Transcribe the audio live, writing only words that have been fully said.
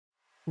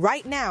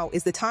Right now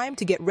is the time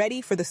to get ready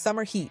for the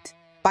summer heat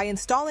by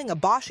installing a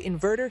Bosch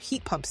inverter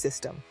heat pump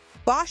system.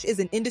 Bosch is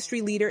an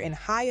industry leader in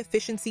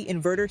high-efficiency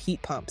inverter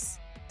heat pumps.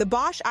 The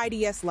Bosch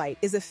IDS Light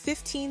is a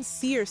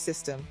 15-SEER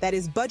system that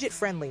is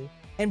budget-friendly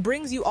and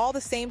brings you all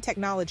the same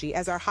technology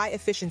as our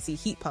high-efficiency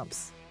heat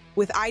pumps.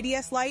 With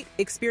IDS Light,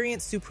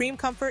 experience supreme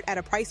comfort at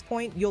a price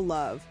point you'll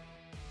love.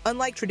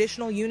 Unlike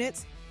traditional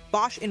units,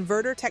 Bosch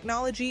inverter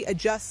technology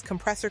adjusts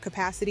compressor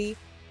capacity,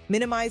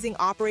 minimizing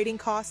operating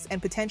costs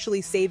and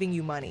potentially saving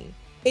you money.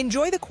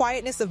 Enjoy the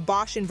quietness of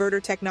Bosch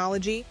inverter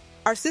technology.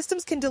 Our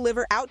systems can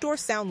deliver outdoor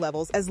sound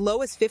levels as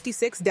low as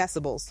 56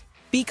 decibels.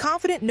 Be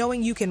confident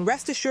knowing you can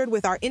rest assured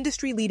with our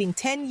industry-leading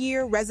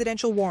 10-year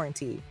residential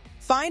warranty.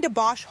 Find a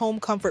Bosch Home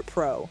Comfort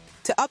Pro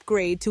to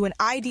upgrade to an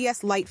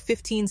IDS Light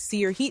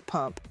 15-SEER heat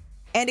pump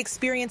and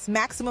experience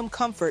maximum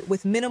comfort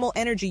with minimal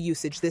energy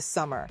usage this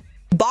summer.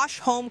 Bosch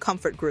Home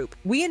Comfort Group.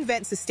 We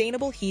invent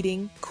sustainable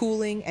heating,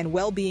 cooling, and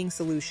well-being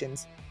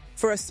solutions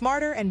for a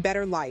smarter and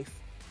better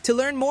life. To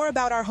learn more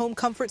about our home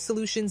comfort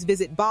solutions,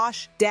 visit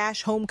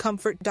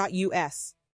bosch-homecomfort.us.